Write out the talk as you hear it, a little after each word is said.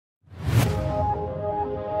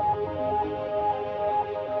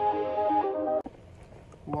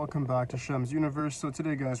welcome back to Shemsuniverse. So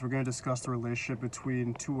today, guys, we're going to discuss the relationship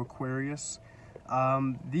between two Aquarius.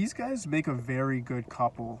 These guys make a very good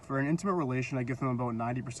couple. For an intimate relation, I give them about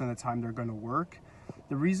 90% of the time they're going to work.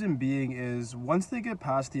 The reason being is once they get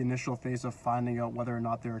past the initial phase of finding out whether or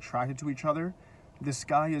not they're attracted to each other, the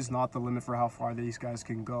sky is not the limit for how far these guys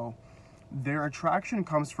can go. Their attraction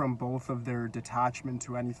comes from both of their detachment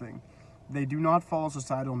to anything. They do not follow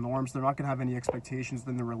societal norms. They're not going to have any expectations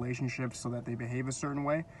within the relationship so that they behave a certain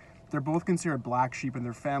way. They're both considered black sheep in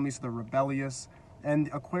their families, so they're rebellious. And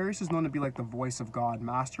Aquarius is known to be like the voice of God,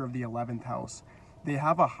 master of the 11th house. They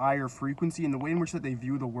have a higher frequency, and the way in which that they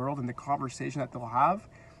view the world and the conversation that they'll have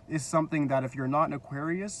is something that if you're not an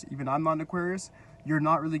Aquarius, even I'm not an Aquarius, you're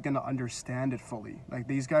not really going to understand it fully. Like,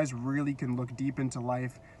 these guys really can look deep into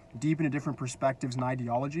life, deep into different perspectives and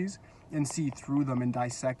ideologies, and see through them and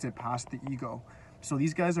dissect it past the ego. So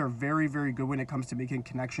these guys are very, very good when it comes to making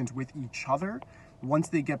connections with each other once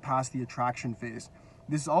they get past the attraction phase.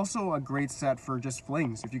 This is also a great set for just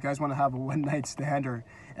flings. If you guys want to have a one-night stand or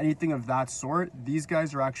anything of that sort, these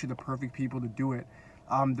guys are actually the perfect people to do it.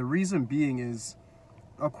 The reason being is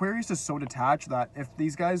Aquarius is so detached that if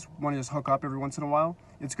these guys want to just hook up every once in a while,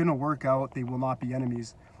 it's going to work out. They will not be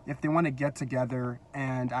enemies. If they want to get together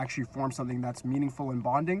and actually form something that's meaningful and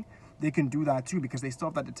bonding, they can do that too, because they still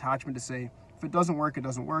have that detachment to say, if it doesn't work, it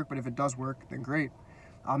doesn't work. But if it does work, then great.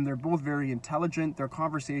 They're both very intelligent. Their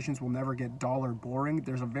conversations will never get dull or boring.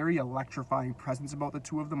 There's a very electrifying presence about the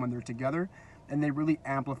two of them when they're together, and they really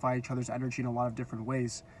amplify each other's energy in a lot of different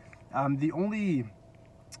ways. The only,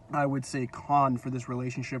 I would say, con for this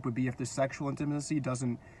relationship would be if the sexual intimacy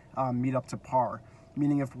doesn't meet up to par.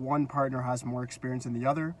 Meaning if one partner has more experience than the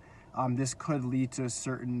other, this could lead to a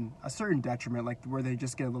certain detriment, like where they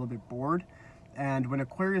just get a little bit bored. And when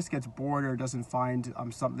Aquarius gets bored or doesn't find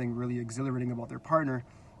something really exhilarating about their partner,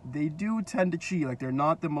 they do tend to cheat. Like, they're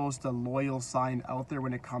not the most loyal sign out there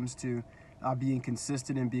when it comes to being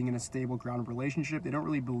consistent and being in a stable, grounded relationship. They don't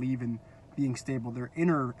really believe in being stable. Their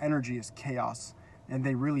inner energy is chaos, and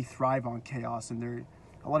they really thrive on chaos. And they're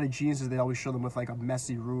a lot of geniuses, they always show them with like a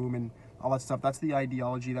messy room and all that stuff. That's the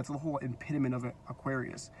ideology. That's the whole epitome of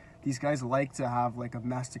Aquarius. These guys like to have like a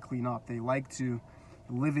mess to clean up. They like to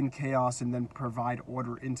live in chaos and then provide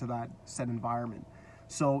order into that set environment.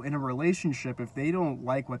 So in a relationship, if they don't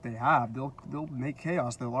like what they have, they'll make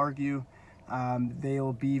chaos. They'll argue.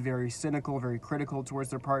 They'll be very cynical, very critical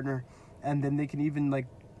towards their partner, and then they can even like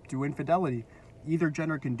do infidelity. Either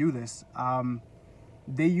gender can do this.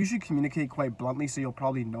 They usually communicate quite bluntly, so you'll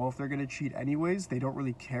probably know if they're going to cheat anyways. They don't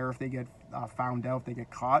really care if they get found out, if they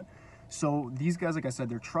get caught. So these guys, like I said,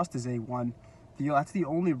 their trust is A1. That's the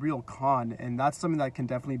only real con, and that's something that can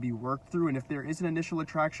definitely be worked through. And if there is an initial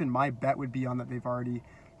attraction, my bet would be on that they've already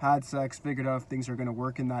had sex, figured out if things are going to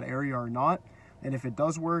work in that area or not. And if it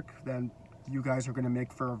does work, then you guys are going to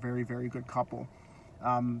make for a very, very good couple.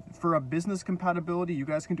 For a business compatibility, you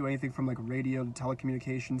guys can do anything from like radio to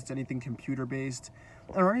telecommunications to anything computer based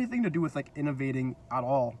or anything to do with like innovating at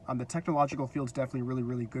all. The technological field's definitely really,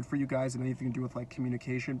 really good for you guys, and anything to do with like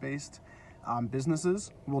communication based businesses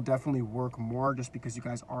will definitely work more just because you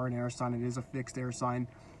guys are an air sign. It is a fixed air sign.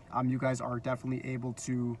 You guys are definitely able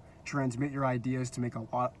to transmit your ideas to make a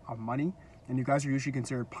lot of money, and you guys are usually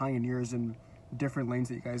considered pioneers in different lanes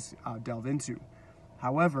that you guys delve into.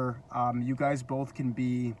 However, you guys both can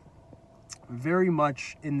be very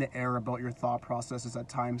much in the air about your thought processes at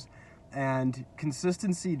times, and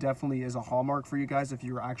consistency definitely is a hallmark for you guys if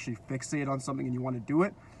you're actually fixated on something and you want to do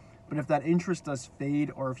it. But if that interest does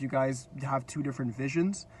fade, or if you guys have two different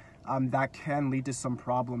visions, that can lead to some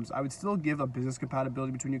problems. I would still give a business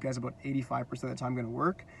compatibility between you guys about 85% of the time going to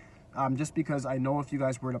work, just because I know if you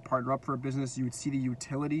guys were to partner up for a business, you would see the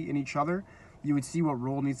utility in each other. You would see what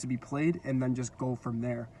role needs to be played and then just go from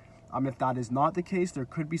there. If that is not the case, there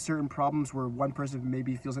could be certain problems where one person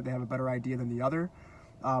maybe feels like they have a better idea than the other.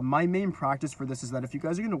 My main practice for this is that if you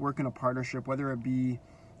guys are going to work in a partnership, whether it be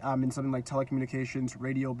in something like telecommunications,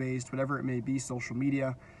 radio-based, whatever it may be, social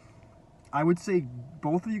media, I would say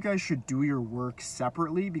both of you guys should do your work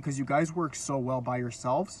separately, because you guys work so well by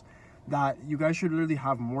yourselves that you guys should literally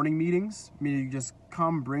have morning meetings, meaning you just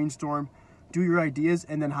come, brainstorm, do your ideas,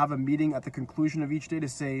 and then have a meeting at the conclusion of each day to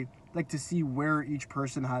say, like, to see where each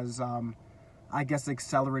person has, I guess,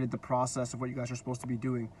 accelerated the process of what you guys are supposed to be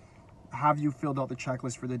doing. Have you filled out the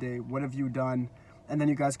checklist for the day? What have you done? And then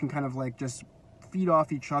you guys can kind of like just feed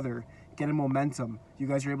off each other, get a momentum. You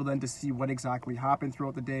guys are able then to see what exactly happened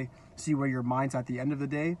throughout the day, see where your mind's at the end of the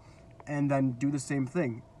day, and then do the same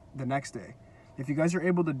thing the next day. If you guys are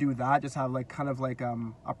able to do that, just have like kind of like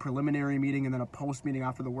a preliminary meeting and then a post meeting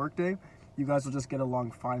after the workday, you guys will just get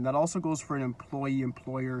along fine. That also goes for an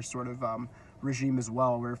employee-employer sort of regime as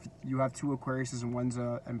well, where if you have two Aquariuses and one's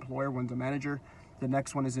an employer, one's a manager, the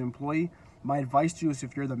next one is an employee. My advice to you is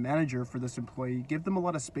if you're the manager for this employee, give them a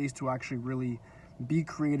lot of space to actually really be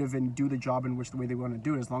creative and do the job in which the way they want to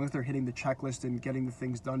do it. As long as they're hitting the checklist and getting the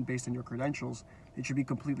things done based on your credentials, it should be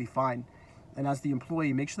completely fine. And as the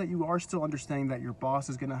employee, make sure that you are still understanding that your boss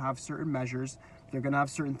is going to have certain measures. They're going to have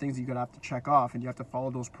certain things that you're going to have to check off, and you have to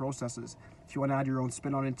follow those processes. If you want to add your own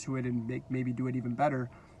spin on into it and maybe do it even better,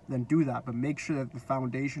 then do that. But make sure that the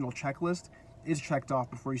foundational checklist is checked off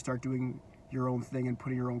before you start doing your own thing and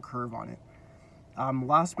putting your own curve on it.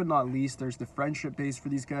 Last but not least, there's the friendship base for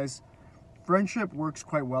these guys. Friendship works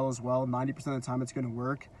quite well as well. 90% of the time it's going to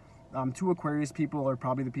work. Two Aquarius people are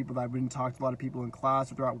probably the people that wouldn't talk to a lot of people in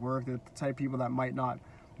class, if they're at work. They're the type of people that might not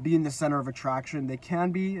be in the center of attraction. They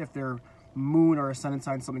can be if their moon or ascendant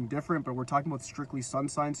sign is something different, but we're talking about strictly sun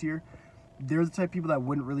signs here. They're the type of people that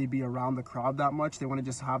wouldn't really be around the crowd that much. They want to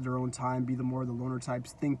just have their own time, be the loner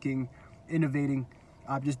types, thinking, innovating,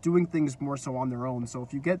 just doing things more so on their own. So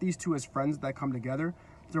if you get these two as friends that come together,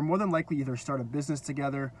 they're more than likely either start a business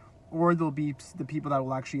together, or they'll be the people that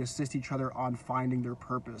will actually assist each other on finding their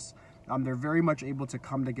purpose. They're very much able to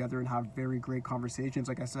come together and have very great conversations.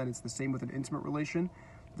 Like I said, it's the same with an intimate relation.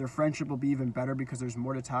 Their friendship will be even better because there's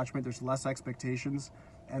more detachment, there's less expectations,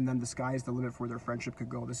 and then the sky is the limit for where their friendship could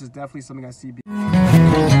go. This is definitely something I see